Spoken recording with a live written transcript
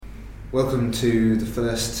Welcome to the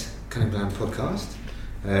first Cunning Plan podcast.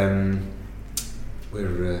 We're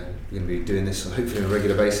going to be doing this hopefully on a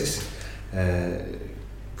regular basis,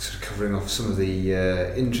 sort of covering off some of the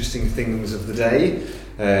interesting things of the day,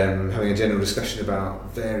 having a general discussion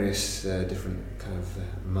about various different kind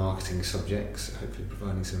of marketing subjects, hopefully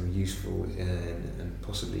providing some useful and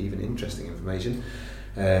possibly even interesting information.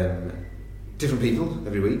 Different people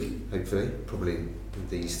every week, hopefully, probably with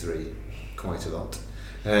these three quite a lot.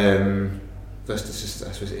 First, let's just,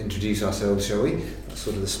 I suppose, introduce ourselves, shall we? That's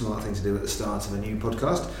sort of the smart thing to do at the start of a new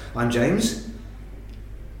podcast. I'm James.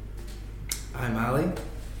 I'm Ali.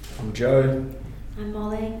 I'm Joe. I'm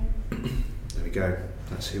Molly. There we go.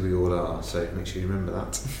 That's who we all are, so make sure you remember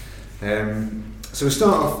that. So we'll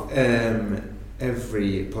start off,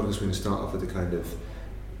 every podcast we're going to start off with a kind of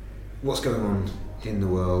what's going on in the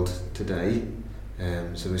world today.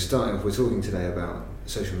 So we're starting off, we're talking today about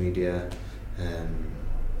social media.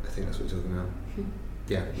 I think that's what we're talking about.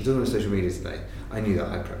 Yeah, we're talking about social media today. I knew that,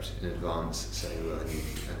 I prepped in advance, so I knew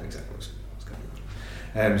exactly what's going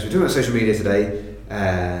on. So we're talking about social media today,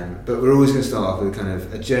 but we're always going to start off with kind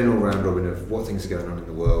of a general round robin of what things are going on in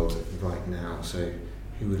the world right now. So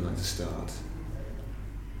who would like to start?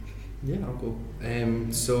 Yeah, I'll go.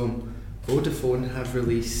 So Vodafone have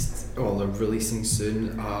released, or they're releasing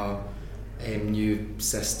soon, a new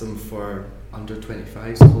system for under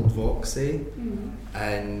 25s called Voxy,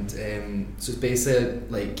 and so it's basically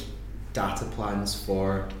like data plans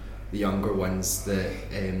for the younger ones that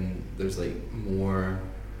there's like more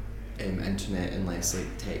internet and less like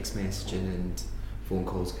text messaging and phone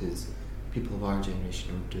calls, because people of our generation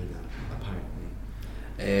don't do that apparently.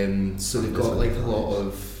 So they've got like a lot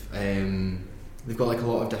of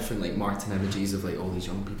different like marketing images of like all these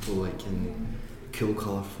young people like in cool,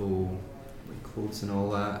 colourful like clothes and all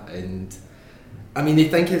that, and I mean, they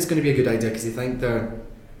think it's going to be a good idea because they think they're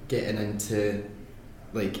getting into,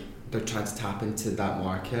 like, they're trying to tap into that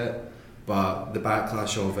market, but the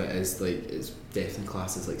backlash of it is, like, it's definitely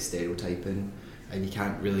classed as, like, stereotyping, and you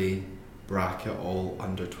can't really bracket all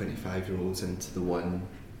under 25-year-olds into the one,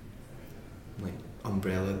 like,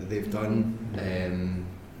 umbrella that they've done.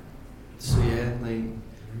 So, yeah, like,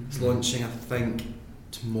 it's launching, I think,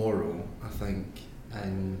 tomorrow,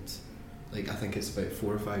 and like I think it's about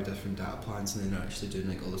 4 or 5 different data plans, and then they're actually doing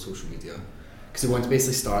like all the social media, because they want to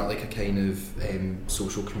basically start like a kind of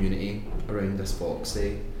social community around this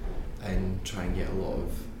Voxy and try and get a lot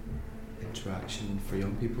of interaction for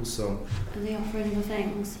young people. So Are they offering other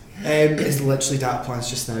things? it's literally data plans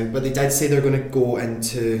just now, but they did say they're going to go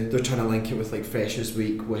into, they're trying to link it with like Freshers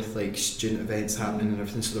Week, with like student events happening and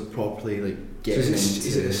everything, so they're properly like getting into.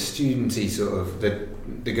 Is it a studenty sort of, they're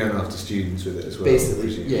going after students with it as well?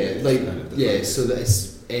 Basically, yeah, like, kind of yeah, so that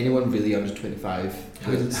it's anyone really under 25.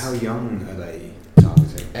 How young are they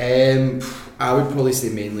targeting? I would probably say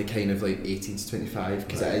mainly kind of like 18 to 25,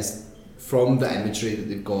 because Right. it is, from the imagery that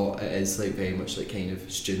they've got, it is like very much like kind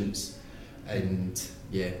of students and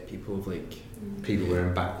yeah, people of like People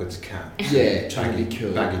wearing backwards caps. yeah, trying to be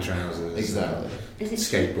cool. Baggy trousers. Exactly. Is it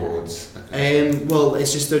Skateboards. Well,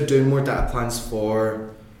 it's just they're doing more data plans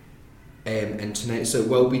for internet, so it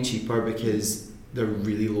will be cheaper because they're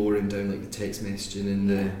really lowering down like the text messaging and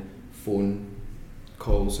the phone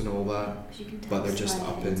calls and all that. 'Cause you can but they're text just via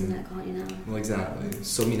up the in- internet, can't you now? Well, exactly.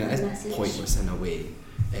 So I mean, it is Message. pointless in a way,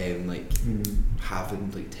 like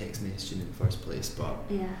having like text messaging in the first place, but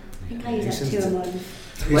Yeah, I think I use that 2 a month.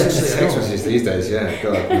 Who sends Literally, text no. messages these days? Yeah,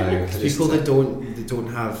 God, no. I just, people that don't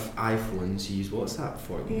have iPhones use WhatsApp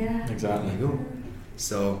for them. Yeah. Exactly. There you go.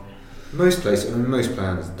 So most places, I mean, most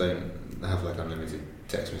plans don't have like unlimited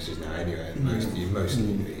text messages now anyway. Most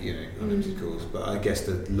you know, unlimited calls, but I guess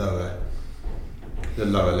the lower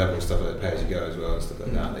level stuff like pay as you go as well and stuff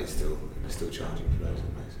like that, they're still charging for those.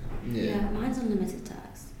 yeah, Mine's unlimited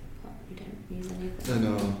tax, but you don't use I anything.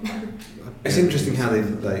 know. It's interesting how they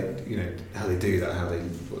how they do that,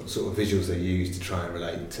 what sort of visuals they use to try and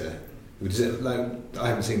relate to. Does it, like, I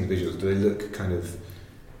haven't seen the visuals. Do they look kind of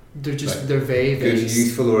They're just like they're very good, very.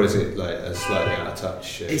 youthful, or is it like a slightly out of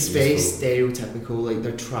touch? It's very youthful? stereotypical. Like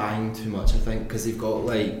they're trying too much, I think, because they've got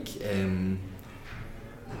like trying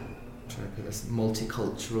to put this,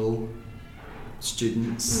 multicultural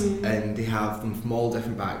students, and they have them from all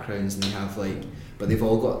different backgrounds, and they have like, but they've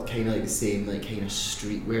all got kind of like the same like kind of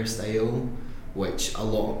streetwear style, which a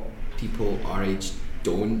lot of people our age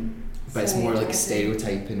don't. But it's more like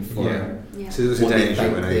stereotyping for. Yeah. So there's a what they danger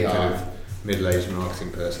think when they a kind are. of middle-aged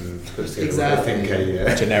marketing person puts together Exactly. what they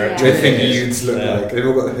think Generic. Yeah. they think Yeah. youths look Yeah. like. They've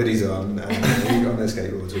all got hoodies on and on their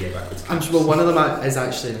skateboards with their backwards. I'm sure one of them is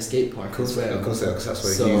actually in a skate park as well. Of course they are, because that's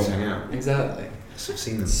where So- youths hang out. Exactly. I've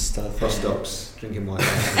seen them. Stuff. Cross stops, drinking white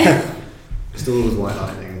wine. Still with White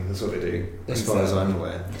Lightning, that's what they do. As far as I'm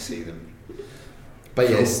aware, I see them. But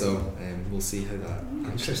Cool. yes, so we'll see how that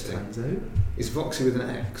Interesting. pans out. Is Voxy with an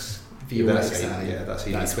X? VOXI. Yeah, that's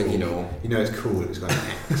how That's you when you call. know. You know it's cool. It's got an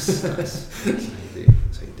X. That's how you do.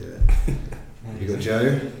 That's how you do it. You got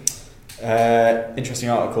Joe. Interesting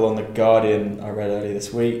article on The Guardian I read earlier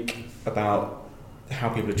this week about how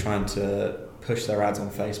people are trying to push their ads on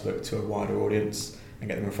Facebook to a wider audience and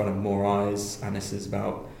get them in front of more eyes, and this is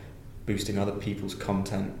about boosting other people's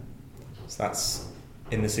content. So that's,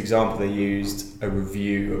 in this example, they used a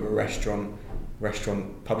review of a restaurant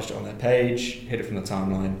published it on their page, hid it from the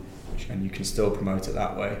timeline, and you can still promote it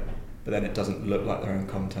that way, but then it doesn't look like their own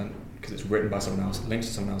content because it's written by someone else, it links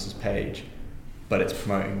to someone else's page, but it's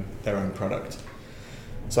promoting their own product.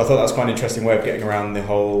 So I thought that was quite an interesting way of getting around the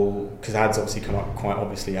whole, because ads obviously come up quite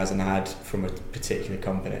obviously as an ad from a particular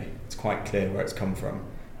company. It's quite clear where it's come from.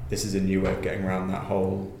 This is a new way of getting around that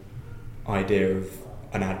whole idea of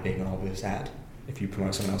an ad being an obvious ad. If you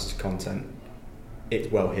promote someone else's content, it's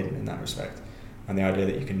well hidden in that respect. And the idea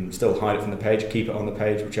that you can still hide it from the page, keep it on the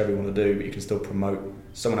page, whichever you want to do, but you can still promote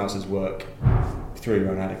someone else's work through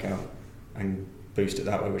your own ad account and boost it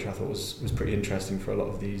that way, which I thought was pretty interesting for a lot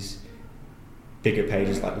of these bigger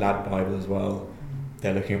pages like Lad Bible as well.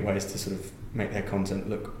 They're looking at ways to sort of make their content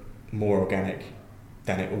look more organic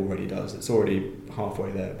than it already does. It's already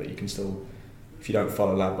halfway there, but you can still, if you don't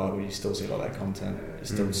follow Lad Bible, you still see a lot of their content. It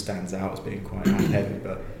still stands out as being quite ad heavy,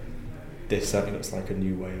 but this certainly looks like a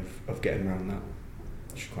new way of getting around that,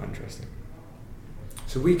 which is quite interesting.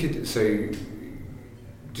 So we could, just so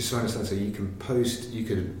I understand, so you could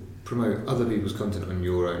promote other people's content on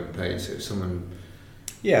your own page. So if someone...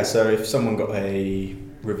 Yeah, so if someone got a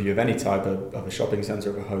review of any type of a shopping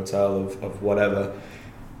centre, of a hotel, of whatever,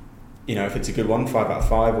 you know, if it's a good one, 5 out of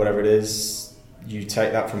 5, whatever it is, you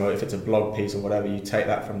take that from, if it's a blog piece or whatever, you take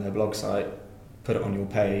that from their blog site, put it on your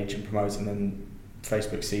page and promote it, and then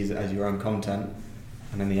Facebook sees it as your own content,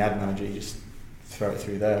 and then the ad manager, you just throw it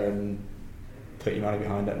through there and put your money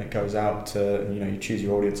behind it, and it goes out to, you know, you choose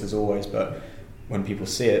your audience as always, but when people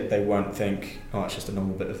see it, they won't think, oh, it's just a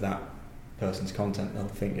normal bit of that person's content. They'll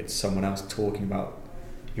think it's someone else talking about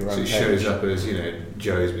your own page. So it shows up as, you know,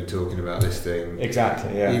 Joe's been talking about this thing.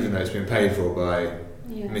 Exactly, yeah. Even though it's been paid for by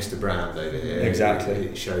Mr. Brand over here. Exactly.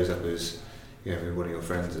 It shows up as, you know, one of your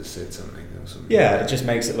friends has said something or something. Yeah, it just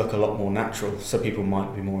makes it look a lot more natural, so people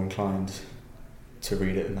might be more inclined to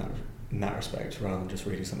read it in that respect, rather than just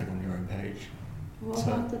reading something on your own page. What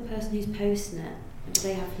about the person who's posting it? Do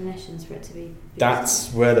they have permissions for it to be boosted?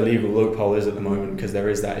 That's where the legal loophole is at the moment, because there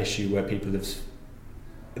is that issue where people have...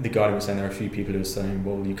 The Guardian was saying there are a few people who are saying,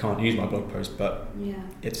 well, you can't use my blog post, but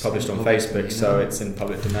it's published on Facebook, so it's in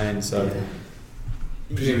public domain, so... Yeah.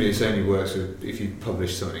 Presumably this only works if you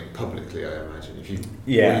publish something publicly, I imagine. If you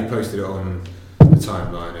posted it on the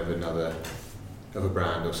timeline of a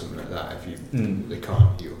brand or something like that, if you they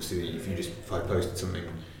can't. You obviously, if I posted something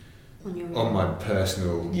on my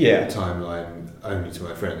personal timeline only to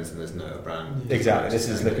my friends, then there's no brand. Exactly. This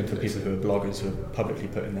is looking for people who are bloggers who are publicly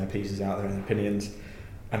putting their pieces out there and their opinions,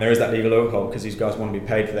 and there is that legal loophole because these guys want to be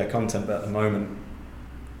paid for their content, but at the moment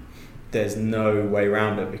there's no way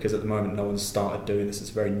around it, because at the moment no one's started doing this. It's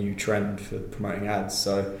a very new trend for promoting ads,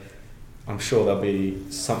 so I'm sure there'll be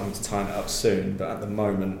something to tighten it up soon, but at the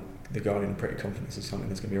moment the Guardian are pretty confident this is something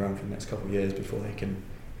that's going to be around for the next couple of years before they can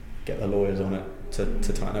get their lawyers on it to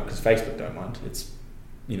tighten up, because Facebook don't mind. It's,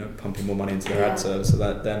 you know, pumping more money into their ad service, so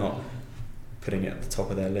that they're not putting it at the top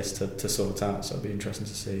of their list to sort out, so it'll be interesting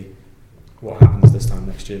to see what happens this time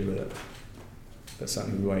next year with it. But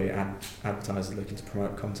certainly the way advertisers are looking to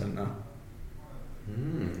promote content now.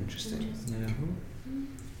 Interesting. Yeah.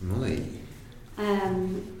 Molly.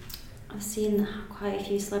 I've seen quite a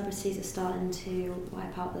few celebrities are starting to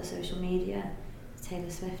wipe out their social media.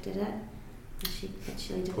 Taylor Swift did it. And she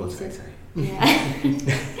literally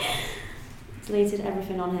deleted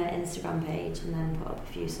everything on her Instagram page and then put up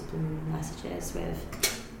a few subliminal messages with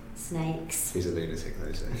snakes. She's a lunatic,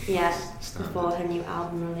 though, so. Yeah, before her new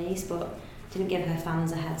album release, but didn't give her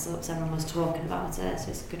fans a heads up, so everyone was talking about it, so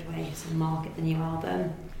it's a good way to market the new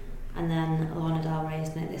album. And then Lana Del Rey's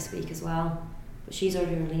done it this week as well, but she's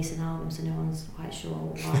already released an album, so no one's quite sure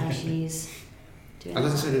why she's doing I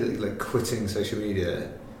was going to say that, like, quitting social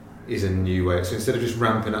media is a new way. So instead of just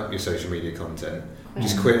ramping up your social media content,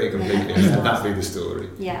 just quit it completely, and that'd be the story.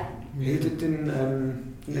 Yeah. Who didn't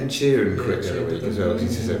Ed Sheeran quit the other week as well? He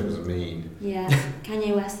says everyone's mean. Yeah.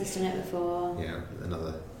 Kanye West has done it before. Yeah,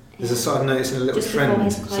 another. There's a side noticing a little just trend.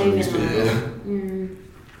 His Some of these people. Mm.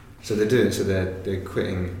 So they're doing. So they're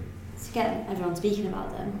quitting. To get everyone speaking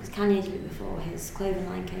about them, because Kanye did it before his clothing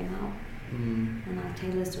line came out. And now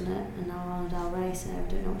Taylor's done it, and now Lana Del Rey, so I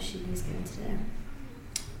don't know what she's going to do.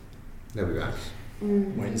 They'll be back.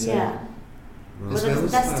 Wait and see. Yeah. Well, Well,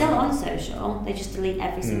 they're still on social. They just delete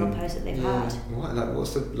every single post that they've had. what? Like,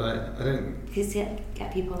 what's the like? I don't. Because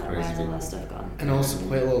get people like where's all their stuff gone. And also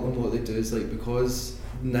quite a lot of them, what they do is like, because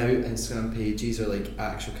now Instagram pages are like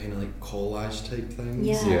actual kind of like collage type things.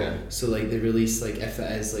 Yeah. So like they release, like if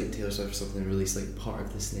it is like Taylor Swift or something, they release like part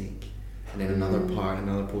of the snake, and then another part,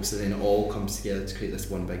 another post, and then it all comes together to create this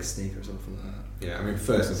one big snake or something like that. Yeah, I mean,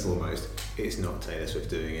 first and foremost, it's not Taylor Swift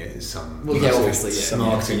doing it. It's some Well, yeah, obviously, yeah.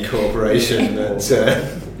 marketing corporation that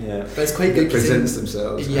But it's quite good because presents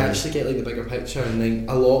themselves. you actually get like the bigger picture, and then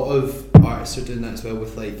a lot of artists are doing that as well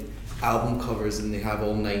with like album covers, and they have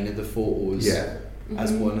all 9 of the photos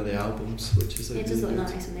as one of the albums, which is like It does really look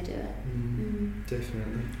good. nice when they do it.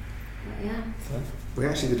 Definitely. But yeah. We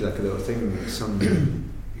actually did like a little thing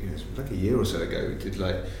it was like a year or so ago.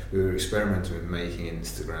 We were experimenting with making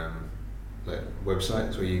Instagram like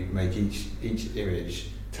websites where you make each image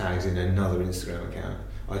tags in another Instagram account.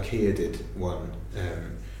 IKEA did one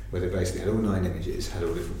where they basically had all 9 images, had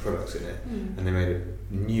all different products in it, and they made a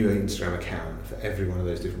new Instagram account for every one of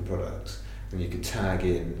those different products, and you could tag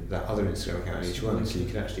in that other Instagram account in each one, so you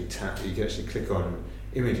could actually click on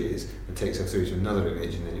images and take yourself through to another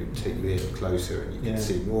image, and then it would take you in closer, and you could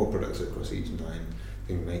see more products across each 9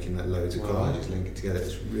 thing, making that loads of collages, linking together.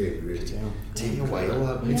 It's really, really Take a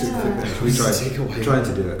while. We tried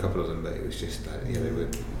to do a couple of them, but it was just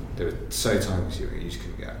they were so time consuming. You just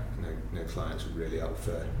couldn't get no clients were really up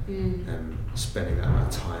for spending that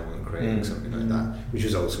amount of time on creating something like that, which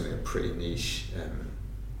was ultimately a pretty niche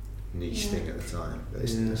thing at the time. But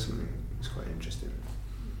it's something that's quite interesting.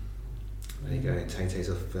 There you go, Tay-Tay's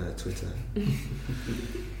off Twitter.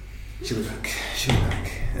 She'll be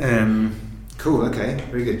back. Cool, okay,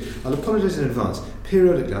 very good. I'll apologise in advance.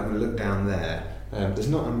 Periodically I'm going to look down there. There's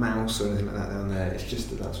not a mouse or anything like that down there, it's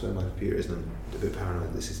just that's where my computer is, and I'm a bit paranoid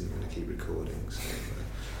that this isn't going to keep recording.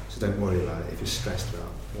 So don't worry about it if you're stressed about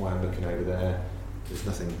why I'm looking over there. There's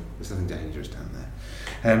nothing dangerous down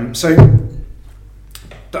there. So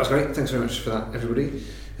that was great, thanks very much for that, everybody.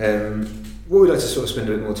 What we'd like to sort of spend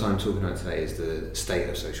a bit more time talking about today is the state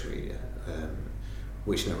of social media.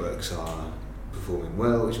 Which networks are performing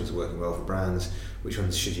well, which ones are working well for brands, which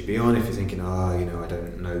ones should you be on if you're thinking, I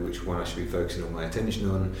don't know which one I should be focusing all my attention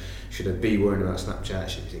on. Should I be worrying about Snapchat?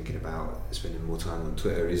 Should I be thinking about spending more time on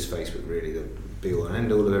Twitter? Is Facebook really the be all and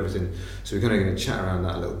end all of everything? So we're going to chat around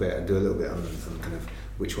that a little bit and do a little bit on kind of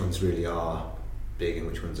which ones really are big and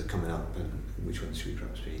which ones are coming up and which ones should we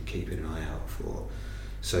perhaps be keeping an eye out for.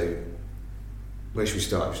 So where should we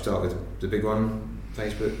start? Should we start with the big one,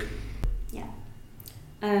 Facebook? Yeah.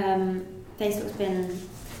 Facebook's been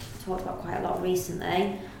talked about quite a lot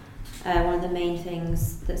recently. One of the main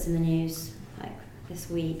things that's in the news like this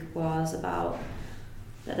week was about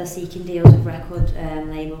that they're seeking deals with record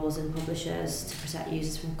labels and publishers to protect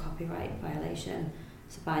users from copyright violation,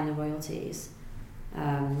 so buying the royalties.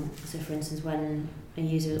 So for instance, when a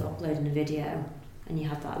user is uploading a video and you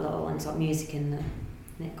have that little, and it's got music in there,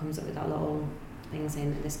 and it comes up with that little thing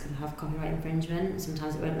saying that this could have copyright infringement,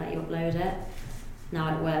 sometimes it won't let you upload it.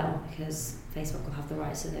 Now it will, because Facebook will have the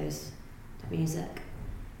rights to that music.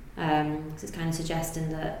 Because it's kind of suggesting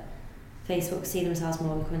that Facebook see themselves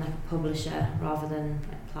more becoming like a publisher rather than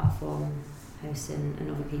like a platform hosting, and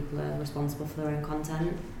other people are responsible for their own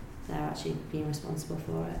content. They're actually being responsible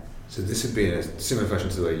for it. So this would be in a similar fashion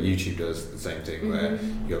to the way YouTube does the same thing, where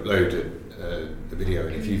you upload a video,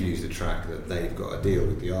 and if you've used a track that they've got a deal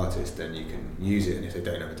with the artist, then you can use it, and if they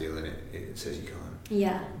don't have a deal, then it says you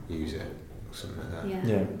can't use it. Something like that.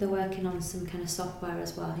 Yeah, they're working on some kind of software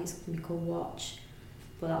as well. I think it's going to be called Watch,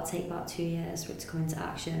 but that'll take about 2 years for it to come into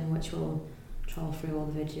action, which will troll through all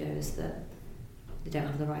the videos that they don't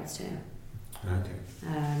have the rights to. Okay.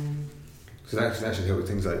 So that actually help with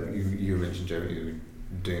things like you mentioned, Jeremy, you were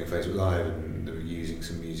doing a Facebook Live and they were using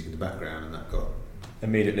some music in the background, and that got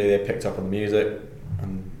immediately they picked up on the music,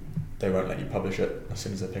 and they won't let you publish it as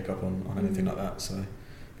soon as they pick up on anything like that. So.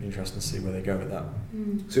 Interesting to see where they go with that.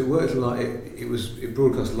 So it worked like it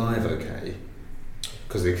broadcast live, okay?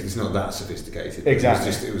 Because it's not that sophisticated.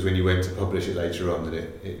 Exactly. It was when you went to publish it later on that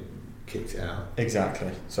it kicked it out.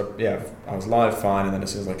 Exactly. So yeah, I was live fine, and then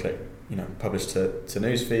as soon as I clicked, publish to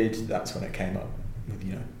newsfeed, that's when it came up with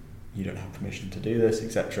you don't have permission to do this,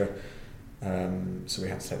 etc. So we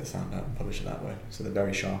had to take the sound out and publish it that way. So they're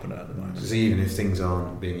very sharp on it at the moment. So even if things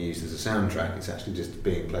aren't being used as a soundtrack, it's actually just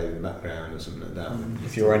being played in the background or something like that.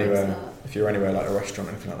 If you're anywhere like a restaurant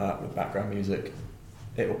or anything like that with background music,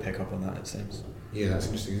 it will pick up on that, it seems. Yeah, that's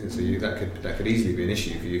interesting, isn't it? So that could easily be an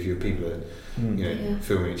issue for you if your people are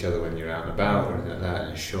filming each other when you're out and about or anything like that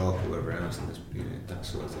in a shop or whatever else, and there's, that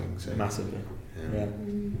sort of thing. So Massively. Yeah.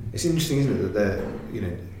 It's interesting, isn't it, that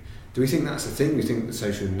they're do we think that's the thing? Do we think that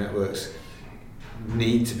social networks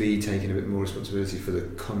need to be taking a bit more responsibility for the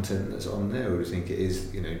content that's on there, or do you think it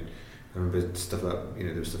is? I remember stuff about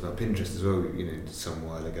there was stuff about Pinterest as well. Some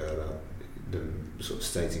while ago about them sort of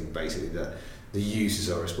stating basically that the users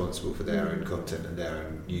are responsible for their own content and their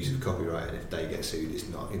own use of copyright, and if they get sued, it's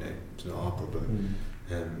not it's not our problem.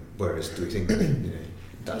 Whereas, do we think that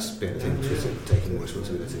that's been a thing for taking more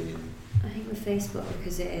responsibility? I think with Facebook,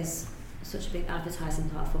 because it is such a big advertising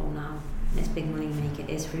platform now, and its big money maker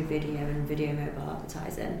is through video and video mobile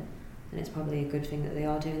advertising, and it's probably a good thing that they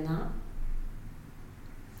are doing that.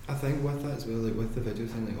 I think with that as well, like with the video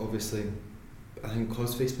thing, like obviously, I think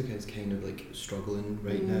because Facebook is kind of like struggling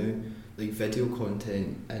right now, like video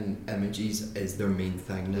content and images is their main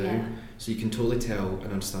thing now. Yeah. So you can totally tell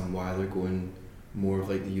and understand why they're going more of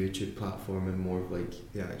like the YouTube platform and more of like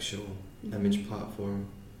the actual image platform.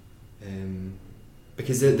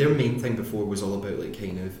 Because their main thing before was all about like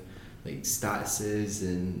kind of like statuses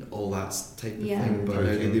and all that type of thing. But now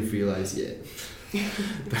that they've realised,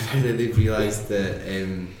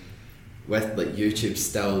 that with like YouTube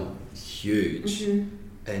still huge,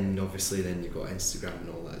 and obviously then you've got Instagram and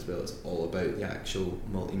all that as well. It's all about the actual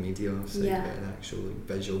multimedia side of it and actual like,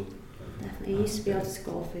 visual. Definitely, you used to be able to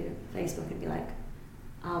scroll through Facebook and be like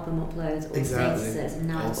album uploads or Exactly. statuses, and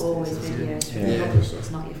now All it's always statuses, videos.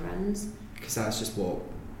 It's not your friends. Because that's just what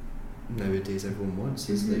nowadays everyone wants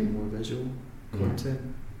is like more visual content.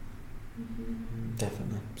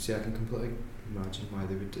 Definitely. So I can completely imagine why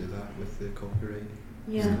they would do that with the copyright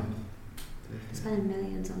Yeah. stuff. Spending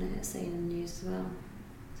millions on it, saying in the news as well.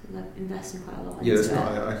 So they're investing quite a lot Yeah, into that's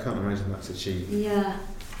not. it. I can't imagine that's a cheap thing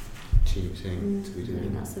to be I doing.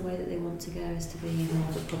 think that's the way that they want to go, is to be more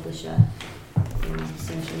of a publisher in a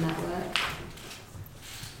social network.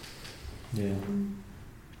 Yeah.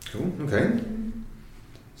 Cool. Okay.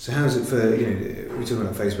 So how's it for we're talking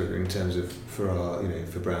about Facebook in terms of for our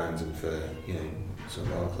for brands and for sort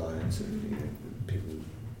of our clients and people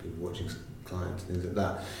watching clients and things like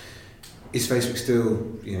that. Is Facebook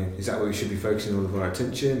still is that where we should be focusing all of our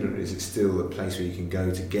attention, or is it still a place where you can go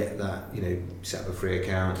to get that set up a free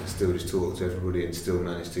account and still just talk to everybody and still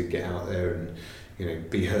manage to get out there and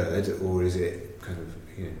be heard, or is it kind of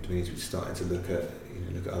do we need to be starting to look at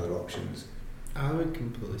other options? I would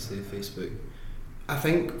completely say Facebook. I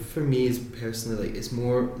think for me as personally, like it's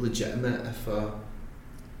more legitimate if a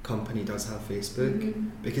company does have Facebook,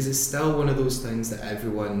 because it's still one of those things that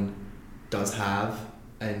everyone does have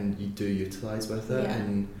and you do utilise with it.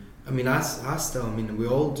 And I mean, we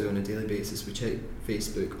all do on a daily basis. We check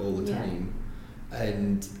Facebook all the time,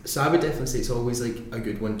 and so I would definitely say it's always like a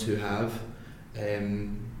good one to have.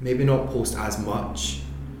 Maybe not post as much,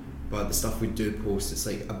 but the stuff we do post, it's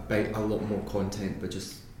like about a lot more content, but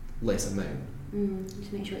just less amount.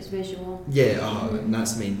 To make sure it's visual. And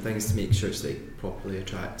that's the main thing, is to make sure it's like properly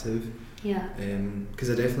attractive. Because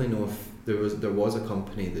I definitely know if there was a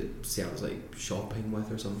company that say I was like shopping with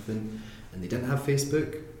or something, and they didn't have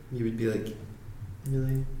Facebook, you would be like,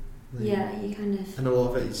 really? Like, You kind of. and a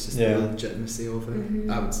lot of it is just the legitimacy of it.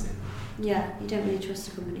 I would say. Yeah, you don't really trust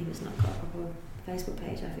a company who's not got a proper Facebook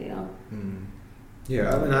page, I feel.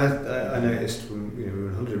 Yeah, I mean, I noticed when we were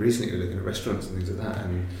on holiday recently, we were looking at restaurants and things like that,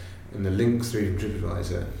 and the links through from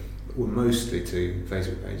TripAdvisor were mostly to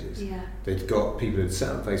Facebook pages. They'd got people who'd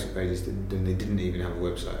set up Facebook pages and they didn't even have a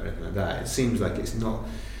website or anything like that. It seems like it's not.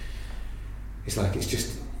 It's like it's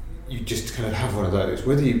just you just kind of have one of those.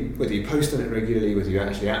 Whether you post on it regularly, whether you're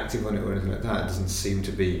actually active on it or anything like that, it doesn't seem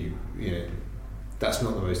to be. That's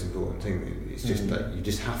not the most important thing. It's just that you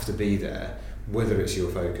just have to be there. Whether it's your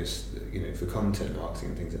focus, for content marketing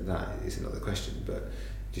and things like that, is another question. But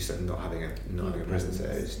just like not having a presence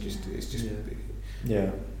there, it's just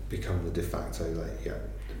become the de facto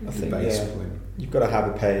I think base point. You've got to have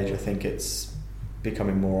a page. I think it's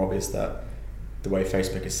becoming more obvious that the way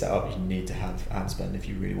Facebook is set up, you need to have ad spend if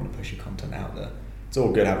you really want to push your content out there. It's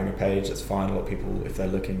all good having a page, that's fine. A lot of people, if they're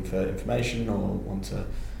looking for information or want to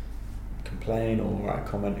complain or write a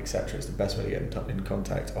comment, etc., it's the best way to get in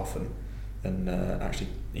contact often than actually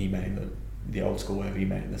emailing the old school way of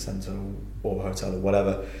emailing the centre or hotel or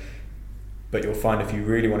whatever. But you'll find if you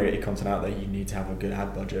really want to get your content out there, you need to have a good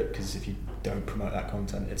ad budget, because if you don't promote that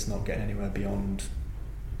content, it's not getting anywhere beyond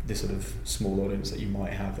the sort of small audience that you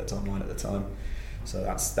might have that's online at the time. So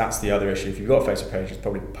that's the other issue. If you've got a Facebook page, it's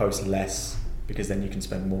probably post less, because then you can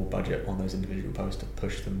spend more budget on those individual posts to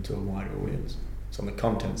push them to a wider audience. So on the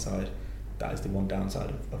content side, that is the one downside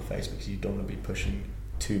of Facebook, because you don't want to be pushing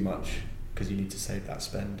too much, because you need to save that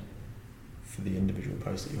spend for the individual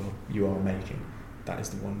post that you are making. That is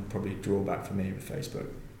the one probably drawback for me with Facebook.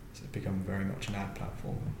 It's become very much an ad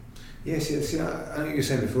platform. Yes, I think you were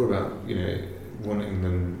saying before about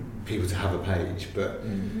wanting people to have a page, but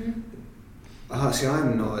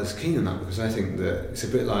I'm not as keen on that, because I think that it's a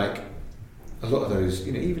bit like a lot of those,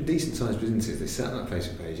 even decent sized businesses, they set up a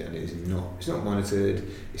Facebook page and it's not monitored,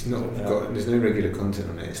 there's no regular content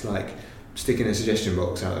on it. It's like sticking a suggestion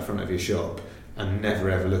box out the front of your shop and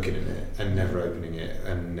never ever looking at it and never opening it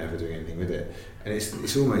and never doing anything with it. And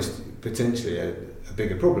it's almost potentially a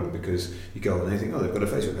bigger problem, because you go on and you think, they've got a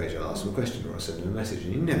Facebook page, I'll ask them a question or I'll send them a message,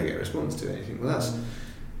 and you never get a response to it. And you think,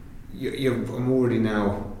 well, I'm already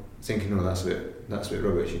now thinking, that's a bit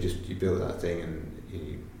rubbish. You build that thing and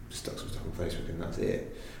you stuck some stuff on Facebook and that's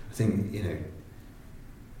it. I think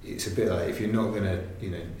it's a bit like, if you're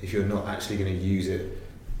not actually going to use it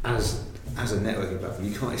as a networking platform,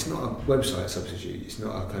 you can't. It's not a website substitute. It's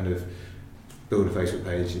not a kind of build a Facebook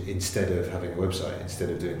page instead of having a website, instead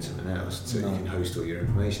of doing something else, so you can host all your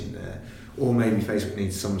information there. Or maybe Facebook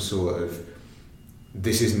needs some sort of,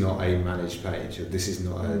 this is not a managed page, or this is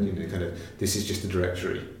not a this is just a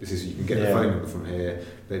directory. This is, you can get the phone number from here,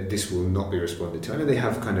 but this will not be responded to. I know they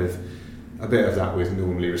have kind of a bit of that with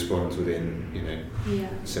normally responds within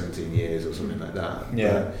 17 years or something like that.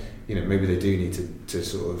 Yeah. But maybe they do need to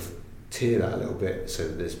sort of tier that a little bit, so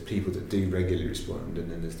that there's people that do regularly respond, and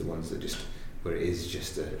then there's the ones that just, where it's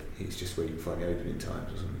just where you can find the opening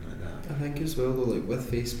times or something like that. I think as well though, like with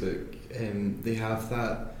Facebook, they have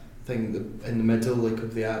that thing in the middle, like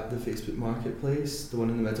of the app, the Facebook Marketplace, the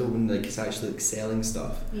one in the middle when like it's actually like selling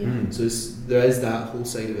stuff. So there is that whole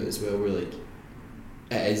side of it as well, where like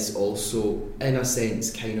it is also in a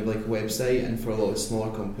sense kind of like a website, and for a lot of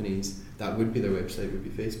smaller companies that would be their website, would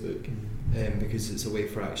be Facebook, because it's a way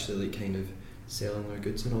for actually like kind of selling their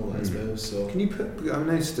goods and all that as well. So can you I've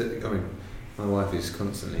noticed that, my wife is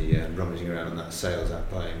constantly rummaging around on that sales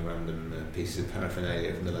app, buying random pieces of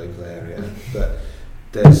paraphernalia from the local area. But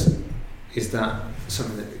is that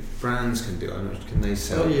something that brands can do? Can they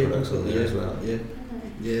sell products on there as well?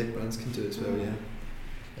 Yeah, brands can do it as well.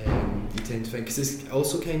 You tend to think, because it's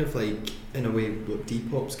also kind of like in a way what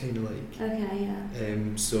Depop's kind of like. Okay,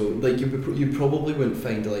 yeah. So like you probably wouldn't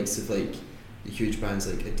find the likes of like the huge brands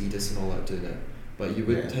like Adidas and all that doing it. But you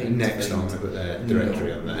would tend next to on to put their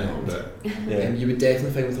directory on there, but you would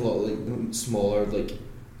definitely find with a lot of like smaller like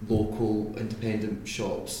local independent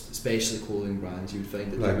shops, especially clothing brands, you would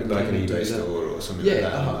find that like an eBay store or something like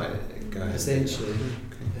that. Go ahead. Essentially.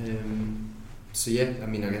 So yeah, I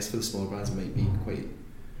mean, I guess for the smaller brands it might be quite a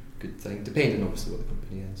good thing, depending obviously what the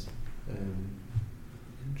company is.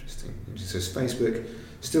 Interesting. So Facebook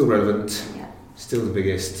still relevant, still the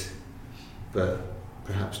biggest, but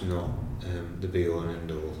perhaps not the be all and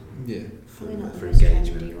end all. Yeah. For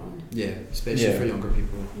engagement. Yeah, especially for younger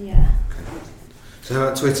people. Yeah. Okay. So how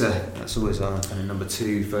about Twitter? That's always our kind of number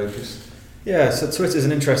 2 focus. Yeah, so Twitter's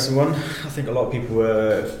an interesting one. I think a lot of people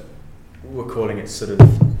were calling it sort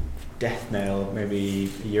of death knell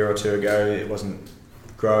maybe a year or two ago. It wasn't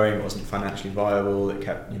growing, it wasn't financially viable, it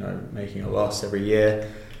kept making a loss every year.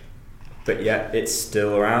 But yet it's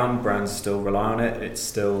still around, brands still rely on it, it's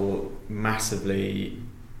still massively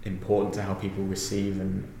important to how people receive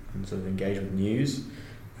and sort of engage with news.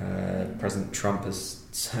 President Trump has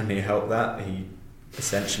certainly helped that. He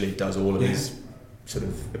essentially does all of his sort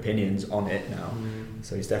of opinions on it now.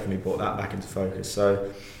 So he's definitely brought that back into focus.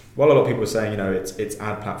 So while a lot of people are saying, its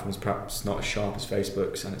ad platforms perhaps not as sharp as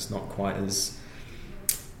Facebook's, and it's not quite as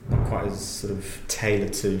sort of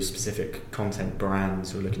tailored to specific content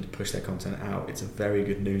brands who are looking to push their content out, it's a very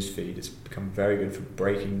good news feed. It's become very good for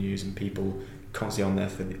breaking news and people constantly on there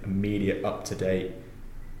for the immediate up-to-date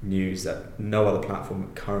news that no other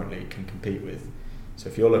platform currently can compete with. So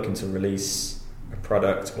if you're looking to release a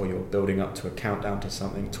product or you're building up to a countdown to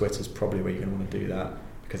something, Twitter's probably where you're going to want to do that,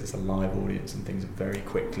 because it's a live audience and things are very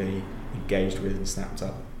quickly engaged with and snapped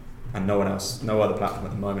up. And no other platform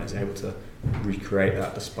at the moment is able to recreate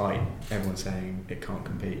that, despite everyone saying it can't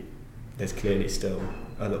compete. There's clearly still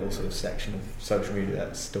a little sort of section of social media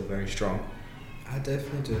that's still very strong. I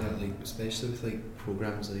definitely do that, like especially with like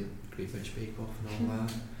programs like Great British Bake Off and all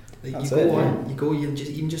that. Like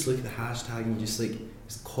you just look at the hashtag and you just like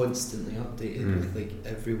it's constantly updated with like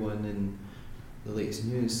everyone and the latest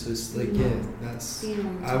news. So it's like that's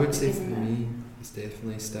I would say for me it's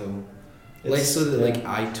definitely still like so that like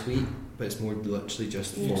I tweet, but it's more literally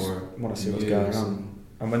just for want to see what's going on.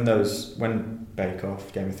 And when Bake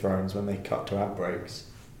Off, Game of Thrones, when they cut to ad breaks,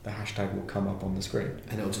 the hashtag will come up on the screen,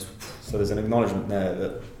 and it'll just. So there's an acknowledgement there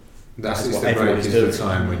that That's what the break everybody's is doing. the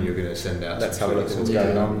time when you're going to send out. Let's some have a look at products what's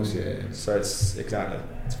and going on. things, yeah. So it's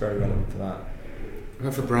very relevant for that.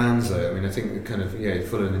 But for brands though, I mean, I think kind of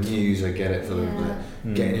following the news, I get it.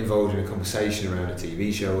 Getting involved in a conversation around a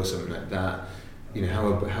TV show or something like that. You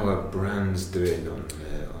know, how are brands doing on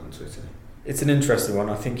Twitter? It's an interesting one.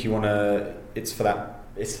 I think you want to. It's for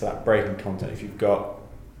that breaking content. If you've got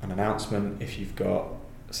an announcement, if you've got,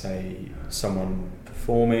 say, someone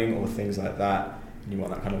performing or things like that, and you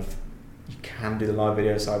want that kind of, you can do the live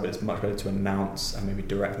video side, but it's much better to announce and maybe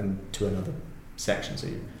direct them to another section. So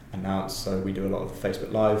you announce. So we do a lot of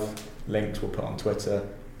Facebook Live links. We'll put on Twitter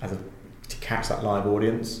to catch that live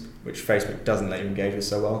audience, which Facebook doesn't let you engage with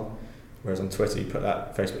so well. Whereas on Twitter, you put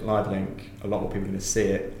that Facebook Live link, a lot more people are going to see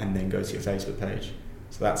it and then go to your Facebook page.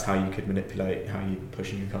 So that's how you could manipulate how you're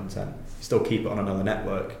pushing your content. You still keep it on another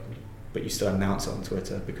network, but you still announce it on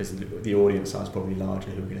Twitter because the audience size is probably larger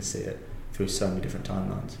who are going to see it through so many different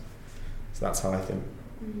timelines. So that's how I think.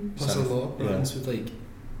 Plus, a lot of brands would like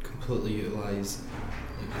completely utilise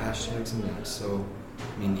like hashtags and that. So,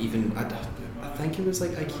 I mean, even I think it was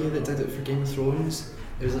like IKEA that did it for Game of Thrones.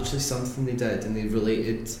 It was literally something they did, and they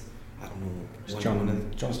related. I don't know.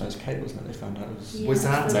 Jon Snow's cake, wasn't it? They found out it was. Was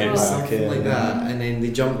that made it? by Something IKEA, like yeah. that, and then they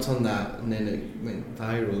jumped on that, and then it went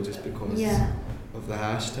viral just because of the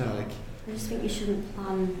hashtag. I just think you shouldn't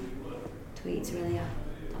ban tweets really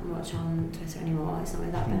that much on Twitter anymore. It's not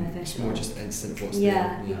really that beneficial. It's more just instant what's there.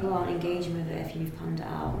 there. People aren't engaging with it if you've panned it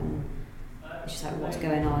out, and it's just like what's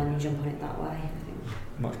going on, and you jump on it that way. I think.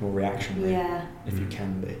 Much more reactionary. Yeah. If you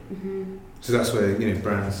can be. Mm-hmm. So that's where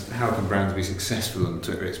brands. How can brands be successful on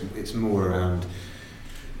Twitter? It's more around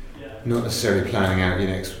not necessarily planning out your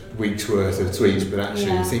next week's worth of tweets, but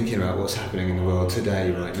actually thinking about what's happening in the world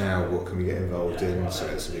today, right now. What can we get involved in? So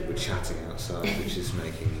it's people chatting outside, which is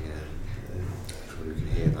making. Probably can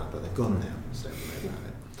hear that, but they've gone now, so don't worry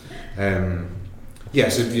about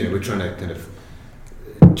it. So we're trying to kind of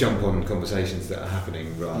jump on conversations that are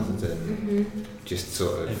happening rather than just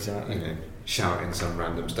sort of shouting some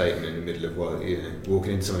random statement in the middle of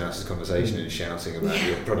walking into someone else's conversation and shouting about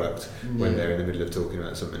your product when they're in the middle of talking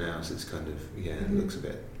about something else. It's kind of it looks a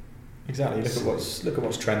bit exactly. Look at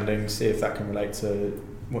what's trending, see if that can relate to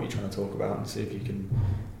what you're trying to talk about, and see if you can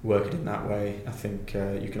work it in that way. I think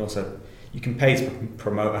you can pay to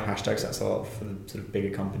promote a hashtag. So that's a lot for the sort of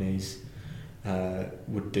bigger companies.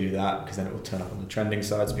 Would do that because then it will turn up on the trending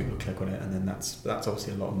side, so people will click on it, and then that's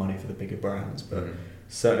obviously a lot of money for the bigger brands. But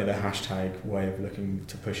certainly the hashtag way of looking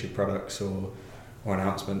to push your products or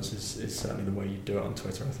announcements is certainly the way you do it on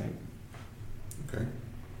Twitter, I think. Okay.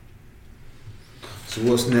 So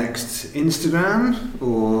what's next? Instagram,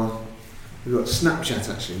 or we've got Snapchat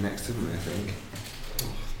actually next, haven't we? I think.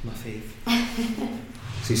 Oh, my fave.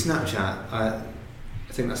 See, Snapchat.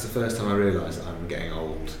 I think that's the first time I realised that I'm getting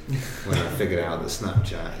old when I figured out that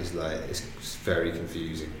Snapchat is it's very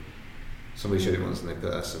confusing. Somebody showed it once and they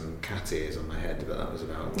put some cat ears on my head, but that was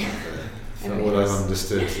about what I've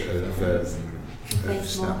understood of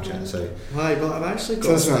Snapchat. So, Right, well, I've actually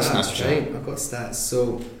got stats, right? I've got stats.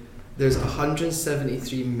 So there's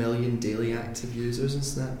 173 million daily active users in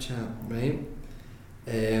Snapchat, right?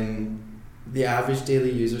 The average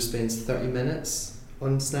daily user spends 30 minutes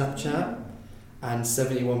on Snapchat. And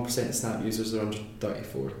 71% of Snap users are under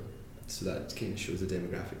 34, so that kind of shows the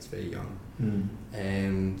demographics very young.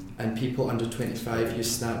 And people under 25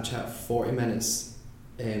 use Snapchat 40 minutes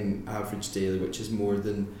average daily, which is more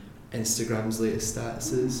than Instagram's latest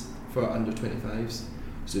stats is for under 25s.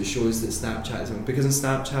 So it shows that Snapchat is because in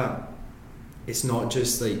Snapchat, it's not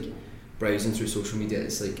just like browsing through social media;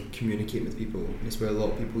 it's like communicating with people. It's where a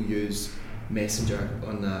lot of people use Messenger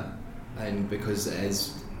on that, and because it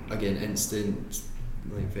is. Again, instant,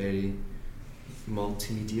 like very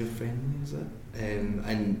multimedia friendly, is it?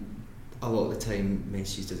 And a lot of the time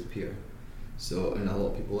messages disappear. So, and a lot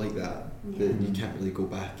of people like that. That you can't really go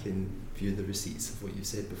back and view the receipts of what you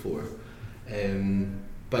said before.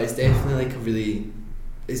 But it's definitely like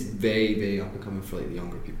it's very, very up and coming for like the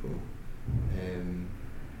younger people.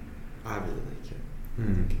 I really like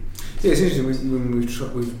it. Yeah, it's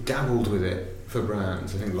interesting. We've dabbled with it. For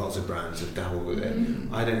brands, I think lots of brands have dabbled with it.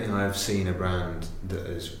 I don't think I've seen a brand that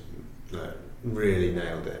has really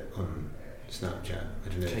nailed it on Snapchat. I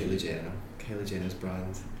don't know. Kylie Jenner's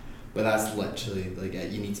brand, but that's literally like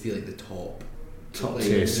you need to be like the top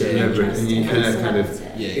tier celebrity, and you kind of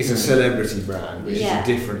it's a celebrity brand, which is a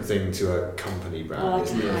different thing to a company brand. Or like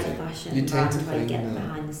a high fashion you tend brand to where you find get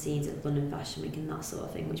behind the scenes of London Fashion Week and that sort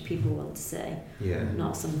of thing, which people want to see. Yeah.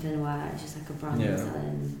 Not something where it's just like a brand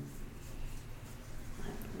selling.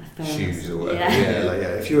 Shoes or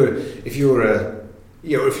whatever. If you're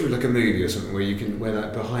Yeah, or if you're like a movie or something where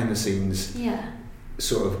that behind the scenes Yeah.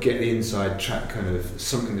 sort of get the inside track, kind of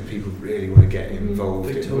something that people really want to get involved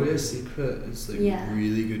Victoria's Secret is like Yeah.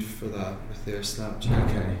 really good for that with their Snapchat.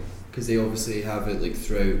 in. Okay. Because they obviously have it like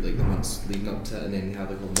throughout like the months leading up to it, and then they have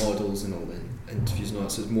like all models and all the interviews and all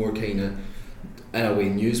that. So it's more kind of in a way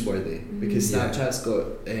newsworthy because Yeah. Snapchat's got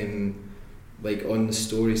like on the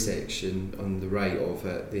story section on the right of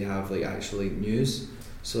it, they have like actually news.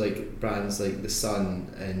 So like brands like The Sun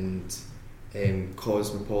and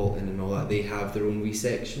Cosmopolitan and all that, they have their own wee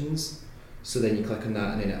sections. So then you click on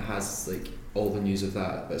that and then it has like all the news of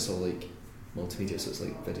that, but it's all like multimedia, so it's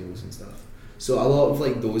like videos and stuff. So a lot of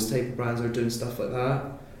like those type of brands are doing stuff like that.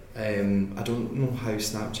 I don't know how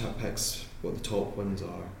Snapchat picks what the top ones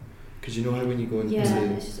are, because you know how when you go into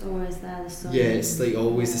It's just always there. The Sun. yeah, it's like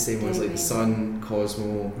always the same ones, like Daily. The Sun,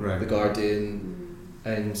 Cosmo, Right. The Guardian,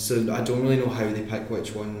 and so I don't really know how they pick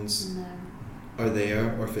which ones No. are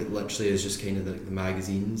there, or if it literally is just kind of like the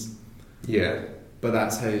magazines. Yeah. But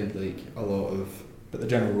that's how like a lot of But the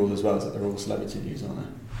general rule as well is that they're all celebrity news, aren't they?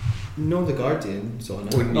 The Guardian's on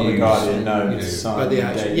it. Or Not the news, Guardian, no. you know, Sun, But they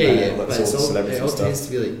actually, Daily yeah, Mail, but that's it's all all, celebrity it all stuff. tends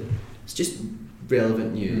to be like, it's just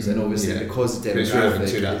relevant news, and obviously Yeah. because the But demographic it's relevant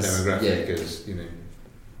to that is, demographic yeah, because, you know,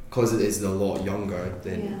 because it is a lot younger,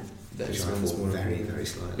 then Yeah. that's which I one's thought more very, appealing. very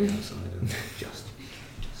slightly outside of just.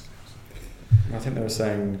 I think they were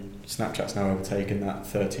saying Snapchat's now overtaken that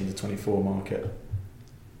 13 to 24 market.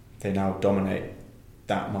 They now dominate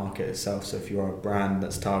that market itself. So if you're a brand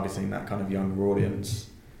that's targeting that kind of younger audience,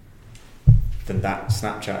 then that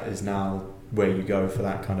Snapchat is now where you go for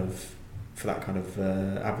that kind of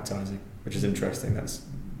advertising, which is interesting. That's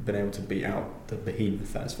been able to beat out the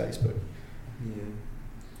behemoth that is Facebook. Yeah.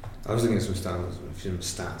 I was looking at some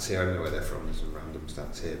stats here. I don't know where they're from. There's some random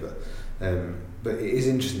stats here, but it is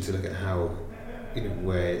interesting to look at how, you know,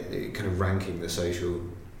 where it kind of ranking the social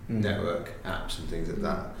network apps and things like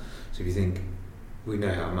that. So if you think, we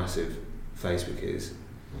know how massive Facebook is.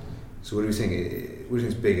 So what do you think? What do you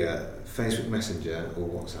think is bigger, Facebook Messenger or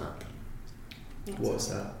WhatsApp?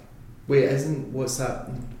 WhatsApp. Wait, isn't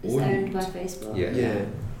WhatsApp It's owned by Facebook. Yeah. Yeah,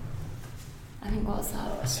 I think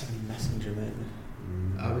WhatsApp. Messenger, maybe.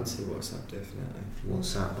 I would say WhatsApp definitely.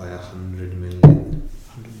 WhatsApp by 100 million.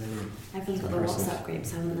 100 million. Everyone's got the Impressive. WhatsApp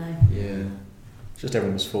groups, haven't they? Yeah. It's just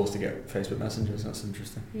everyone was forced to get Facebook Messenger, so that's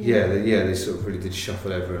interesting. They sort of really did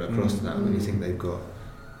shuffle everyone across to that. When you Mm. think they've got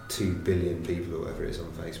 2 billion people or whatever it is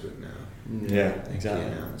on Facebook now. Yeah, They exactly.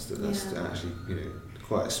 announced that that's Yeah. actually, you know,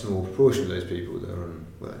 quite a small proportion of those people that are on.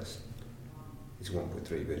 Well, it's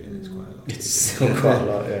 1.3 billion. It's quite a lot. It's still quite a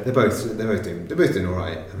lot, yeah. They're both doing all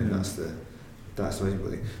right. I mean, that's the most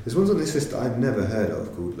important thing. There's ones on this list that I've never heard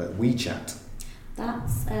of called like WeChat.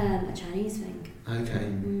 That's a Chinese thing. Okay,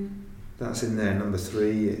 Mm. that's in there. Number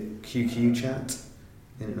 3, QQ Chat.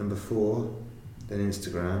 In at number 4, then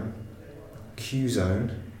Instagram,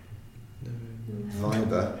 Qzone,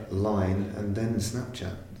 Viber, Line, and then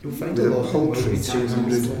Snapchat. You'll find With a a lot of paltry them on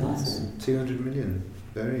 200 200 million.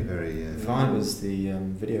 Very, very. Viber's the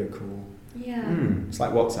video call. Yeah. It's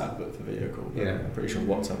like WhatsApp, but for video call. But Yeah. I'm pretty sure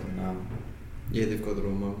WhatsApp have now Yeah, they've got their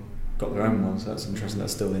own one. got their own one, so that's interesting.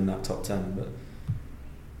 That's still in that top 10. But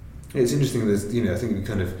It's interesting. There's, you know, I think we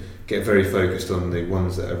kind of get very focused on the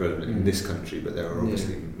ones that are relevant in this country, but there are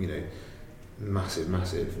obviously, you know, massive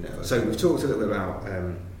networks. So we've talked a little bit about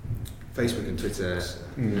Facebook and Twitter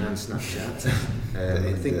and Snapchat.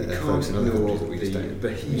 I think we can't ignore the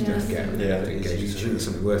behemoth get engagement. So I think it's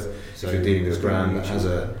something worth, if you're dealing with a brand that has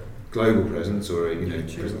a global presence or a, you know,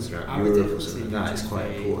 presence I throughout would Europe or definitely something say like that, it's quite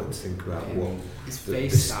very- important to think about what It's the- very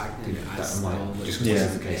this- stagnant. you know, that as might well, just like, because Yeah.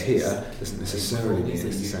 it's the case here doesn't necessarily mean it's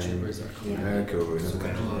the same YouTubers that are coming in Yeah. America or in other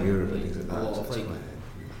countries like Europe and things like A that. lot So of, it's like, quite-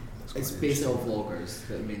 It's based on vloggers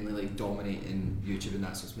that are mainly like dominating YouTube, and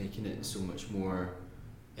that's what's making it so much more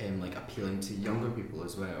like appealing to younger people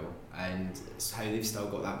as well. And it's how they've still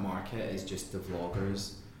got that market is just the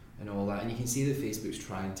vloggers and all that. And you can see that Facebook's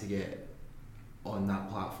trying to get on that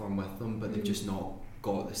platform with them, but they've just not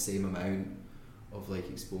got the same amount of like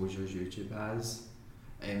exposure as YouTube has.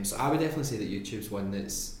 So I would definitely say that YouTube's one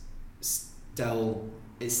that's still,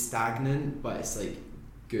 it's stagnant, but it's like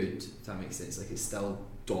good, if that makes sense. Like it still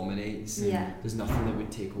dominates. Yeah. There's nothing that would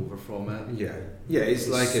take over from it. Yeah, it's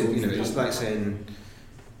like so you know, it's different. like saying,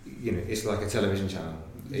 you know, it's like a television channel.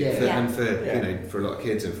 Yeah. For, Yeah. and for Yeah. you know, for a lot of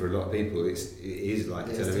kids and for a lot of people, it is like a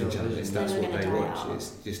It's television channel. television. That's They're what gonna they die watch.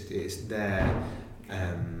 out. It's there,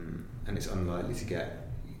 and it's unlikely to get,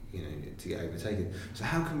 you know, to get overtaken. So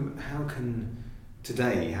how can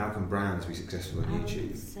today, how can brands be successful on I would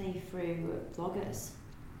YouTube? say through vloggers.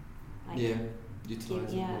 Like, Yeah.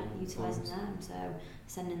 utilising them. So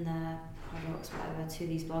sending their products, whatever, to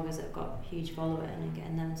these bloggers that have got huge following and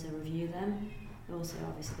getting them to review them. Also,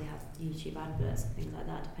 obviously, they have YouTube adverts and things like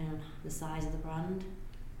that, depending on the size of the brand.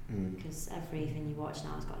 Because everything you watch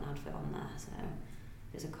now has got an advert on there. So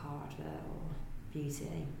if it's a car advert or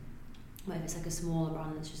beauty, but if it's like a smaller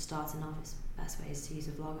brand that's just starting off, it's the best way is to use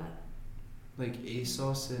a vlogger. Like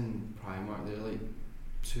ASOS and Primark, they're like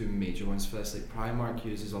two major ones for this. Like Primark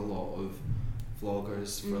uses a lot of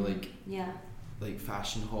vloggers for like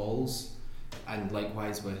fashion hauls, and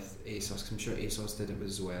likewise with ASOS, 'cause I'm sure ASOS did it with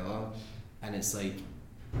Zoella, and it's like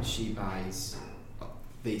she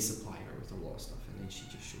they supply her with a lot of stuff, and then she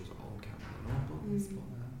just shows it all on camera.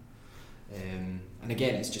 And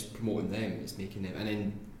again, it's just promoting them, it's making them. And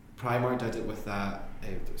then Primark did it with that.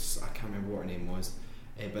 I can't remember what her name was,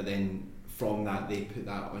 but then from that they put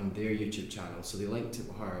that on their YouTube channel, so they linked it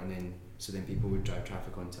with her, and then people would drive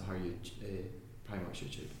traffic onto her Primark's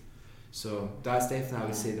YouTube. So that's definitely, I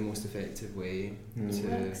would say, the most effective way It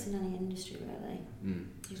works in any industry, really.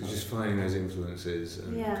 So just finding those influencers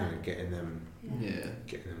and kind of getting them on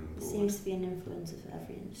board. Seems to be an influencer for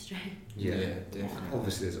every industry. Yeah, definitely.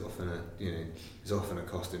 Obviously, there's often a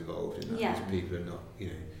cost involved in that. Yeah. Because people are not,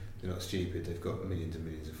 they're not stupid. They've got millions and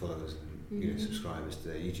millions of followers and subscribers to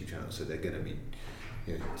their YouTube channel, so they're going to be,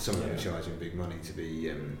 some of them are charging big money to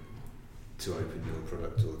be to open your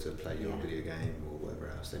product or to play your video game or whatever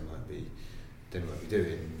else they might be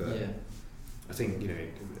doing. But I think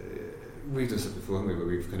we've done stuff before, haven't we, where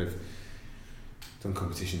we've kind of done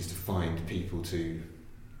competitions to find people to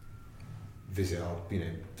visit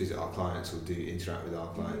our clients or interact with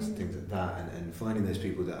our clients and things like that, and finding those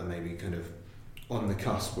people that are maybe kind of on the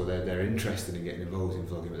cusp, or they're interested in getting involved in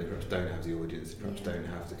vlogging, but they perhaps don't have the audience, they perhaps don't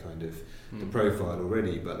have the kind of the profile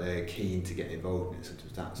already, but they're keen to get involved in it.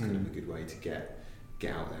 Sometimes that's kind of a good way to get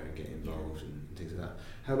out there and get involved and things like that.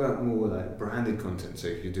 How about more like branded content? So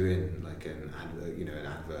if you're doing like an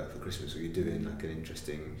advert for Christmas, or you're doing like an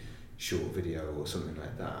interesting short video or something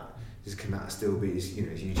like that, can that still be, is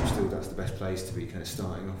YouTube still that's the best place to be kind of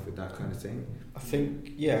starting off with that kind of thing? I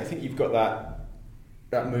think you've got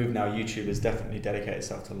that move now. YouTube has definitely dedicated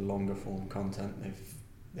itself to longer form content.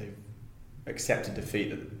 They've accepted defeat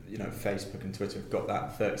that Facebook and Twitter have got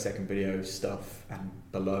that 30-second video stuff and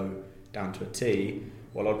below down to a T.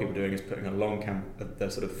 What a lot of people are doing is putting a the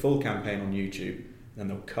sort of full campaign on YouTube, and then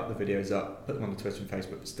they'll cut the videos up, put them on Twitter and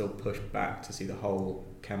Facebook, but still push back to see the whole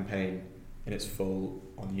campaign in its full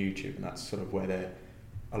on YouTube. And that's sort of where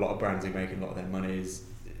a lot of brands are making a lot of their money. Is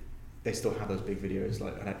they still have those big videos,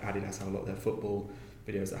 like Adidas have a lot of their football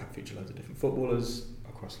videos that have feature loads of different footballers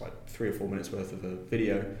across like 3 or 4 minutes worth of a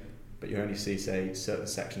video, but you only see, say, certain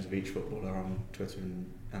sections of each footballer on Twitter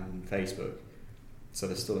and Facebook. So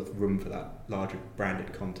there's still room for that larger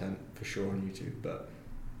branded content for sure on YouTube, but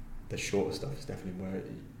the shorter stuff is definitely where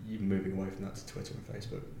you're moving away from that to Twitter and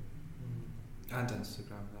Facebook. And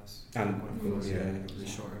Instagram, that's and one of course, the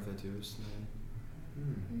shorter videos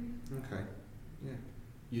now. Okay, yeah.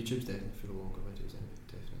 YouTube's definitely for the longer videos,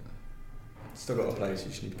 definitely. Still got a place, you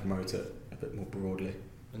just need to promote it a bit more broadly.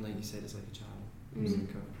 And like you said, it's like a channel.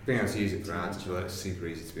 Being able to use it for ads as well, it's super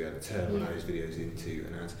easy to be able to turn one of those videos into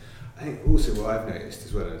an ad. I think also what I've noticed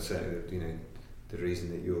as well, and so the reason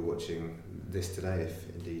that you're watching this today, if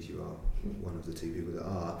indeed you are one of the 2 people that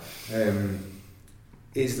are,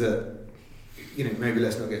 is that maybe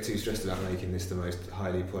let's not get too stressed about making this the most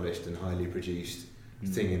highly polished and highly produced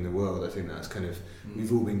thing in the world. I think that's kind of,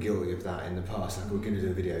 we've all been guilty of that in the past. Like, we're going to do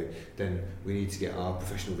a video, then we need to get our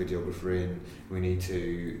professional videographer in, we need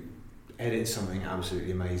to edit something absolutely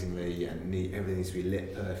amazingly, and everything needs to be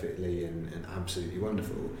lit perfectly and absolutely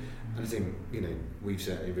wonderful. And I think we've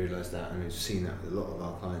certainly realised that, and we've seen that with a lot of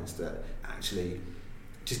our clients, that actually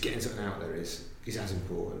just getting something out there is as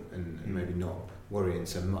important, and maybe not worrying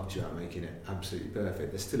so much about making it absolutely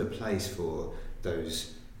perfect. There's still a place for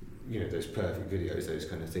those those perfect videos, those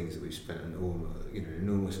kind of things that we've spent an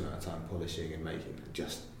enormous amount of time polishing and making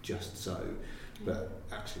just so. But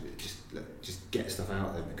actually, just get stuff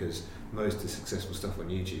out there, because most of the successful stuff on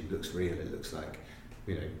YouTube looks real. It looks like,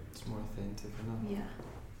 it's more authentic, isn't it? Yeah.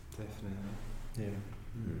 Definitely. Yeah.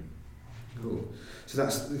 Cool. So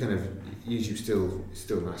that's the kind of YouTube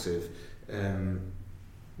still massive.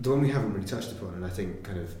 The one we haven't really touched upon, and I think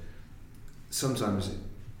kind of sometimes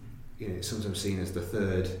it's sometimes seen as the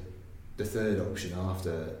third option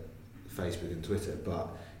after Facebook and Twitter, but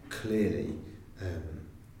clearly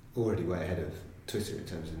already way ahead of Twitter in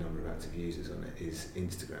terms of the number of active users on it, is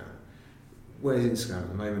Instagram. Where's Instagram at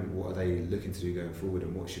the moment? What are they looking to do going forward,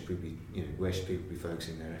 and what should we be, where should people be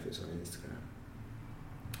focusing their efforts on Instagram?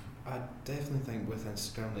 I definitely think with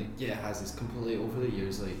Instagram, like, yeah, it has. It's completely over the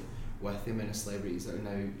years, like, with the amount of celebrities that are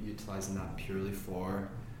now utilising that purely for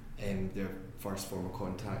their first form of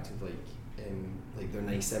contact with like their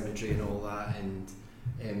nice imagery and all that,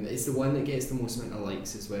 and it's the one that gets the most amount of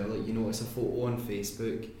likes as well. Like, you notice a photo on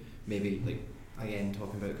Facebook, maybe, like, again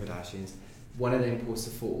talking about Kardashians, one of them posts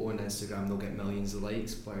a photo on Instagram, they'll get millions of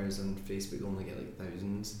likes, whereas on Facebook they'll only get like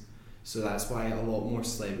thousands. So that's why a lot more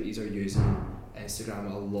celebrities are using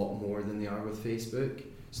Instagram a lot more than they are with Facebook.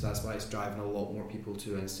 So that's why it's driving a lot more people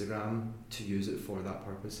to Instagram to use it for that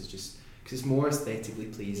purpose. It's just because it's more aesthetically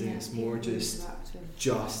pleasing. Yeah, it's more just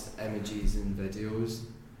images and videos.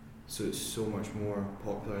 So it's so much more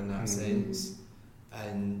popular in that sense.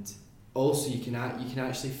 And also you can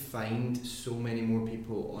actually find so many more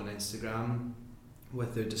people on Instagram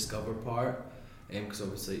with their discover part. Because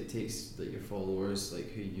obviously it takes like your followers,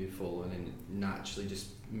 like who you follow, and then it naturally just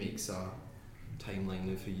makes a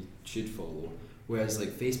timeline of who you should follow. Whereas like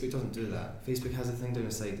Facebook doesn't do that. Facebook has a thing down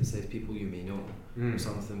the side that says people you may know or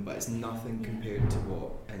something, but it's nothing compared to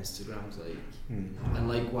what Instagram's like. And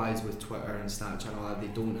likewise with Twitter and Snapchat and all that, they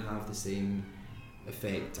don't have the same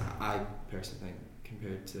effect, I personally think,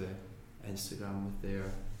 compared to Instagram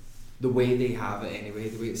with the way they have it anyway.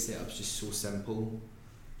 The way it's set up is just so simple.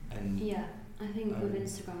 And yeah, I think with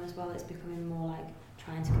Instagram as well, it's becoming more like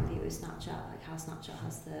trying to compete with Snapchat, like how Snapchat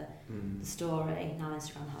has the story, now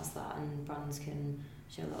Instagram has that, and brands can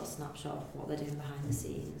show a little snapshot of what they're doing behind the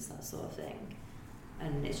scenes, that sort of thing.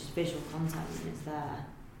 And it's just visual content and it's there.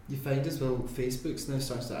 You find as well, Facebook's now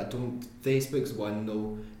starts that Facebook's one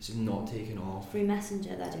though, it's just not taking off. Through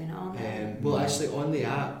Messenger they're doing it, aren't they? Well, actually on the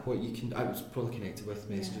app, what you can, I was probably connected with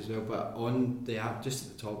Messenger as well, but on the app, just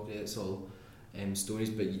at the top there, it's all stories,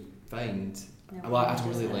 but you find, well, I don't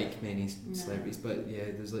really like many celebrities, but yeah,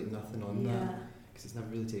 there's like nothing on that, because it's never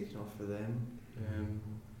really taken off for them.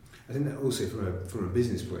 I think that also from a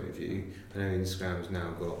business point of view, I know Instagram's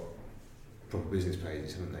now got proper business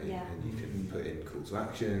pages, haven't they? Yeah. And you can put in call to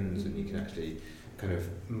actions, and you can actually kind of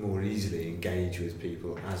more easily engage with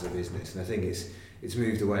people as a business. And I think it's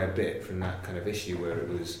moved away a bit from that kind of issue where it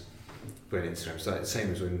was when Instagram started,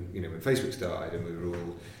 same as when Facebook started, and we were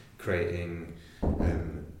all creating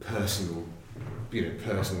personal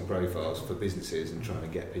profiles for businesses and trying to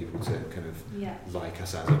get people to kind of like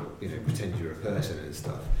us as a pretend you're a person and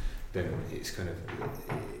stuff. Then it's kind of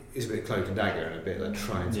it's a bit cloak and dagger and a bit like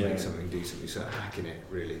trying to make something do something, sort of hacking it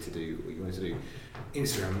really to do what you want to do.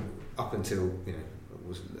 Instagram up until it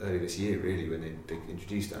was early this year really when they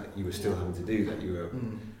introduced that, you were still having to do that. You were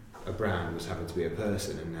a brand was having to be a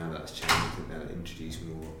person, and now that's changed. I think that introduced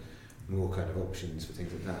more kind of options for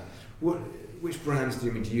things like that. Which brands do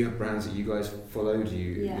you have brands that you guys follow? Do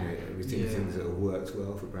you things that have worked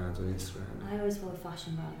well for brands on Instagram? I always follow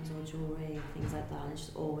fashion brands or jewellery, things like that, and it's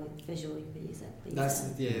just always visually pleasing. I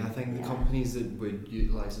think the companies that would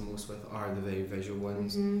utilise the most with are the very visual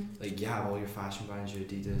ones. Like you have all your fashion brands, your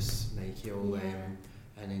Adidas, Nike, all them,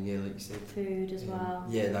 and then like you said, food as well.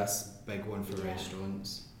 Yeah, that's a big one for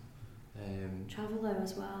restaurants. Travel though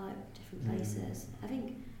as well, like different places. I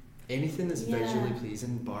think anything that's visually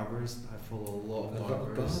pleasing. Barbers, I follow a lot of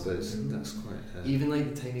barbers. That's quite even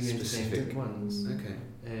like the tiny independent ones. Okay.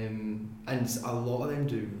 And a lot of them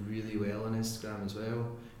do really well on Instagram as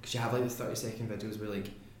well, because you have like the 30-second videos where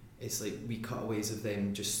like it's like wee cutaways of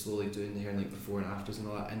them just slowly doing the hair and like before and afters and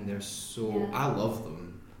all that, and they're so I love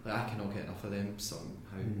them. Like I cannot get enough of them somehow.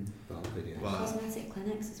 Cosmetic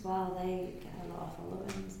clinics as well, they get a lot of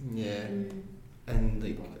followings. And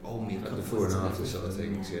like all makeup, like before and after sort of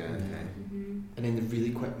things, and then the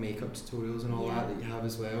really quick makeup tutorials and all that you have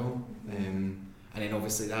as well. And then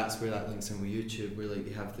obviously that's where that links in with YouTube, where like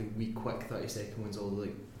they have the wee quick 30-second ones, all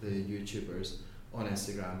like the YouTubers on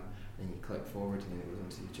Instagram, and you click forward and then it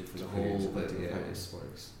goes onto YouTube for the whole video of how this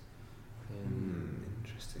works.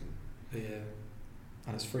 Interesting. But yeah.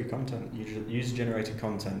 And it's free content, user-generated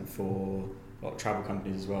content for a lot of travel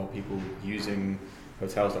companies as well. People using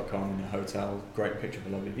hotels.com in a hotel, great picture of a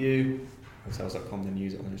lovely view, hotels.com then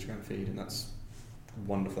use it on the Instagram feed, and that's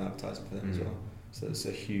wonderful advertising for them as well. So it's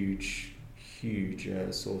a huge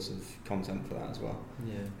source of content for that as well.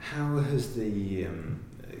 Yeah. How has the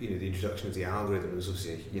the introduction of the algorithm was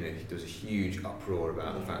obviously there was a huge uproar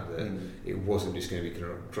about the fact that it wasn't just going to be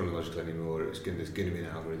chronological anymore. There's going to be an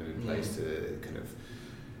algorithm in place to kind of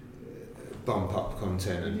bump up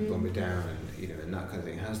content and bump it down, and that kind of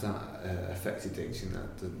thing. How's that affected things? And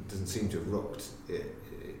that doesn't seem to have rocked it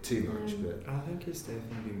too much. But I think it's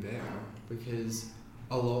definitely been better, because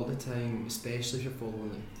a lot of the time, especially if you're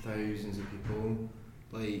following like thousands of people,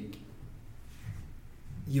 like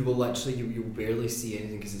you will literally you'll barely see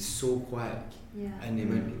anything because it's so quick, Yeah. and the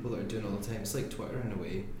amount of people that are doing all the time. It's like Twitter in a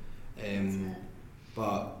way, That's it.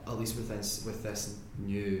 but at least with this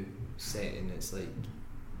new setting, it's like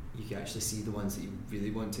you can actually see the ones that you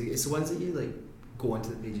really want to. It's the ones that you like go onto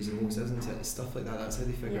the pages the most, isn't it? It's stuff like that. That's how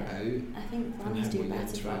they figure Yeah. it I think And brands how do what you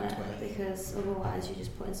better from interact it with. because otherwise you're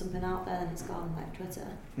just putting something out there and it's gone, like Twitter.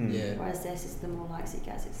 out. Yeah. Whereas this is the more likes it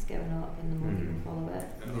gets, it's going up and the more people follow it.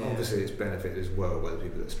 And Yeah. obviously, it's benefited as well by the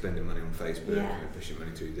people that are spending money on Facebook Yeah. and pushing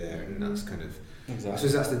money through there, and that's kind of. I Exactly.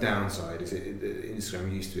 suppose that's the downside. Is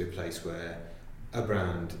Instagram used to be a place where a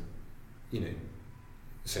brand,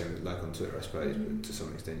 same like on Twitter, I suppose, but to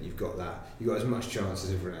some extent, you've got as much chance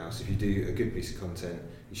as everyone else. If you do a good piece of content,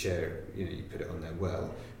 you share it, you put it on there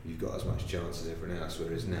well, you've got as much chance as everyone else.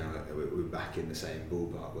 Whereas now we're back in the same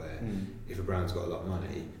ballpark where if a brand's got a lot of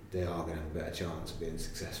money, they are going to have a better chance of being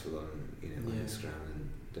successful on on Yeah. Instagram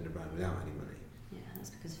than a brand without any money. Yeah,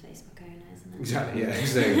 that's because Facebook owner, isn't it? Exactly, yeah.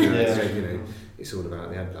 So, it's all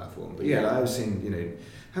about the ad platform. But yeah, like I've seen,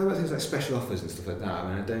 how about things like special offers and stuff like that?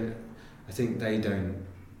 I mean, I think they don't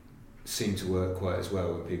seem to work quite as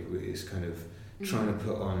well with people. It's kind of trying to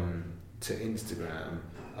put on to Instagram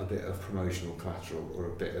a bit of promotional collateral or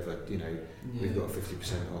a bit of a, we've got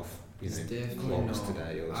 50% off, It's definitely clogs not.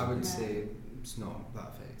 today or I something. would say it's not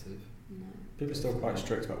that effective. No. People are still quite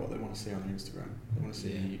strict about what they want to see on Instagram. They want to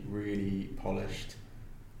see really polished,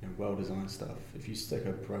 well designed stuff. If you stick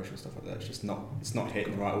a promotional stuff like that, it's not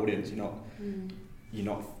hitting the right audience. You're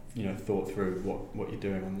not thought through what you're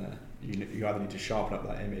doing on there. You either need to sharpen up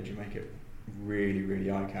that image and make it really, really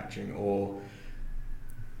eye catching, or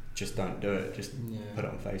just don't do it. Just put it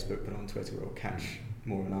on Facebook, put it on Twitter, or catch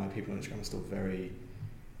more of an eye. People on Instagram are still very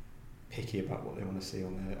picky about what they want to see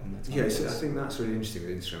on their Yeah, timelines. so I think that's really interesting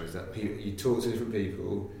with Instagram is that you talk to different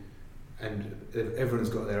people, and everyone's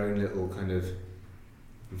got their own little kind of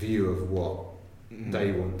view of what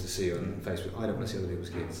they want to see on Facebook. I don't want to see other people's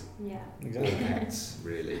kids Yeah. or Exactly. pets,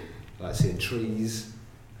 really. I like seeing trees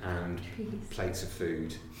and Trees. plates of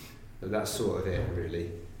food. That's sort of it,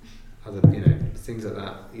 really. Other, things like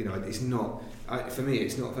that. It's not. For me,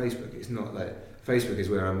 it's not Facebook. It's not like Facebook is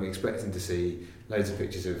where I'm expecting to see loads of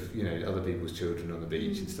pictures of other people's children on the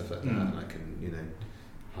beach and stuff like that, and I can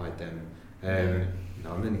hide them.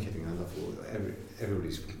 No, I'm only kidding. I love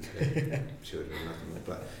everybody's children. I love them all.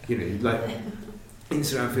 But like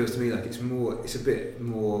Instagram feels to me like it's a bit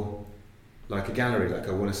more like a gallery. Like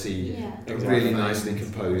I want to see a really nicely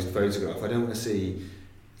composed photograph. I don't want to see,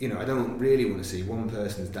 I don't really want to see one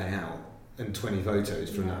person's day out and 20 photos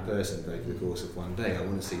from that person over the course of one day. I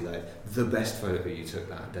want to see like the best photo you took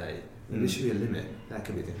that day. And there should be a limit. That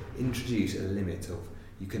could be introduce a limit of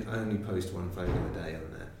you can only post one photo a day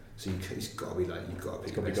on there. So it's got to be like you've got to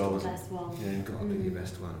pick the best one. Best one. Yeah, you've got to pick your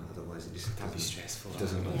best one. Otherwise, it just That'd be stressful.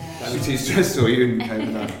 doesn't. Yeah. That'd be too stressful. You wouldn't cope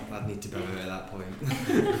with that. I'd need to bow out at that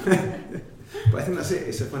point. But I think that's it.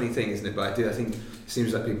 It's a funny thing, isn't it? But I think it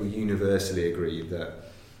seems like people universally agree that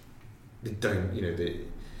they don't.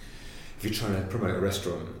 If you're trying to promote a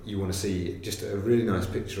restaurant, you want to see just a really nice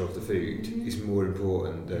picture of the food is more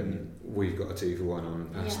important than we've got a 2-for-1 on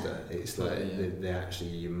pasta. It's like they're actually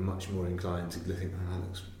you're much more inclined to think,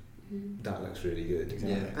 that looks really good.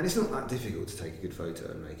 Exactly. Yeah. And it's not that difficult to take a good photo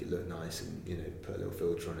and make it look nice and put a little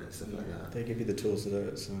filter on it and stuff like that. They give you the tools to do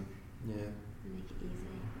it, so Yeah. Make it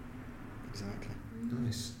easy. exactly.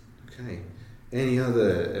 Nice. Okay. Any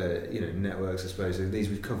other networks? I suppose these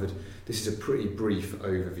we've covered. This is a pretty brief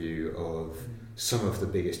overview of some of the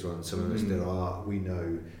biggest ones. Some of us there are. We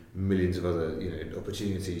know millions of other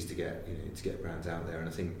opportunities to get brands out there. And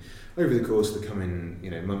I think over the course of the coming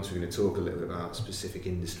months, we're going to talk a little bit about specific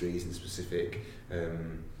industries and specific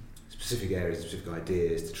areas, specific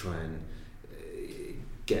ideas to try and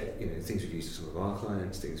get things we've used for some of our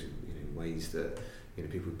clients, things ways that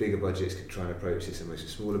people with bigger budgets could try and approach this, and most with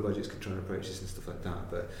smaller budgets could try and approach this and stuff like that.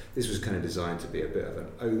 But this was kind of designed to be a bit of an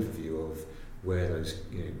overview of where those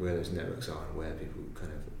networks are and where people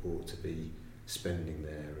kind of ought to be spending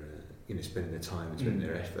their spending their time and spending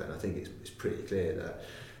their effort. And I think it's pretty clear that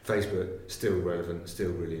Facebook still relevant,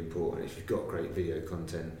 still really important. If you've got great video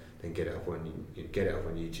content, then get it up on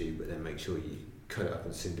YouTube, but then make sure you cut it up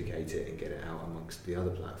and syndicate it and get it out amongst the other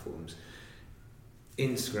platforms.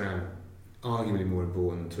 Instagram, arguably more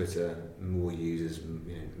important than Twitter, more users,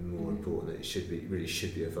 more important. That it really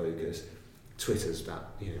should be a focus. Twitter's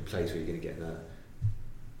that place where you're going to get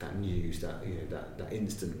that news, that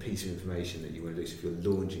instant piece of information that you want to do. So if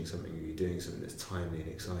you're launching something, or you're doing something that's timely and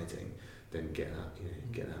exciting, then get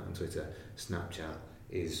that on Twitter. Snapchat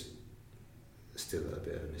is still a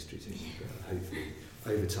bit of a mystery to me, but hopefully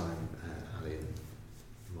over time, Ali and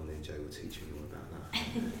Molly and Joe will teach me all about that.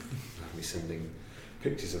 Have me sending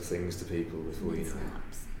pictures of things to people before you know it.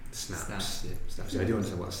 Snaps. Snaps. I do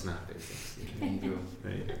understand what a snap is. There you go.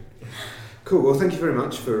 Right. Cool. Well, thank you very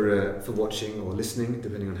much for watching or listening,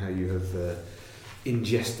 depending on how you have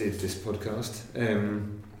ingested this podcast.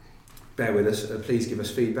 Bear with us. Please give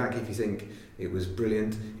us feedback if you think it was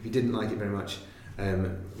brilliant. If you didn't like it very much,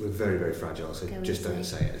 we're very, very fragile, so just don't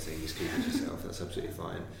say anything. Just keep it to yourself. That's absolutely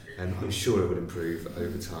fine. I'm sure it will improve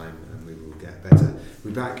over time, and we will get better.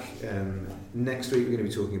 We'll be back next week. We're going to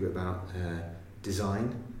be talking a bit about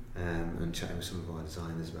design. And chatting with some of our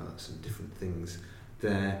designers about some different things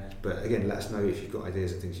there. But again, let us know if you've got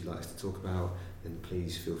ideas and things you'd like us to talk about, then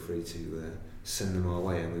please feel free to send them our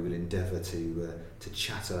way, and we will endeavour to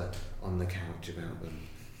chatter on the couch about them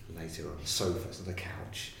later on. Sofas on the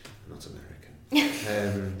couch, not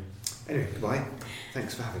American. Anyway, goodbye.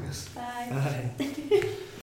 Thanks for having us. Bye. Bye.